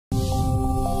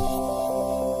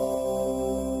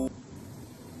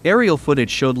Aerial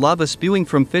footage showed lava spewing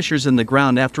from fissures in the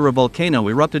ground after a volcano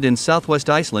erupted in southwest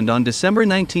Iceland on December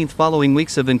 19 following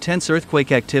weeks of intense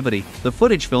earthquake activity. The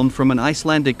footage filmed from an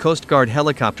Icelandic Coast Guard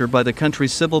helicopter by the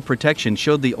country's civil protection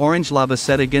showed the orange lava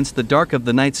set against the dark of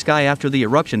the night sky after the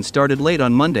eruption started late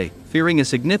on Monday, fearing a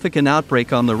significant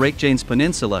outbreak on the Reykjanes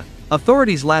Peninsula.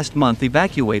 Authorities last month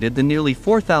evacuated the nearly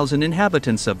 4,000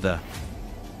 inhabitants of the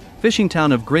fishing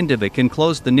town of Grindavik and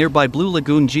closed the nearby Blue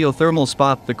Lagoon geothermal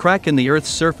spot. The crack in the Earth's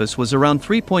surface was around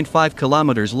 3.5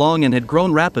 kilometers long and had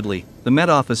grown rapidly, the Met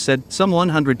Office said. Some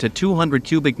 100 to 200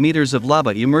 cubic meters of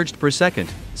lava emerged per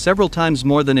second, several times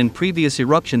more than in previous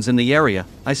eruptions in the area,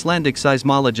 Icelandic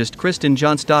seismologist Kristen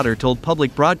Jonsdottir told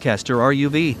public broadcaster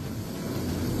RUV.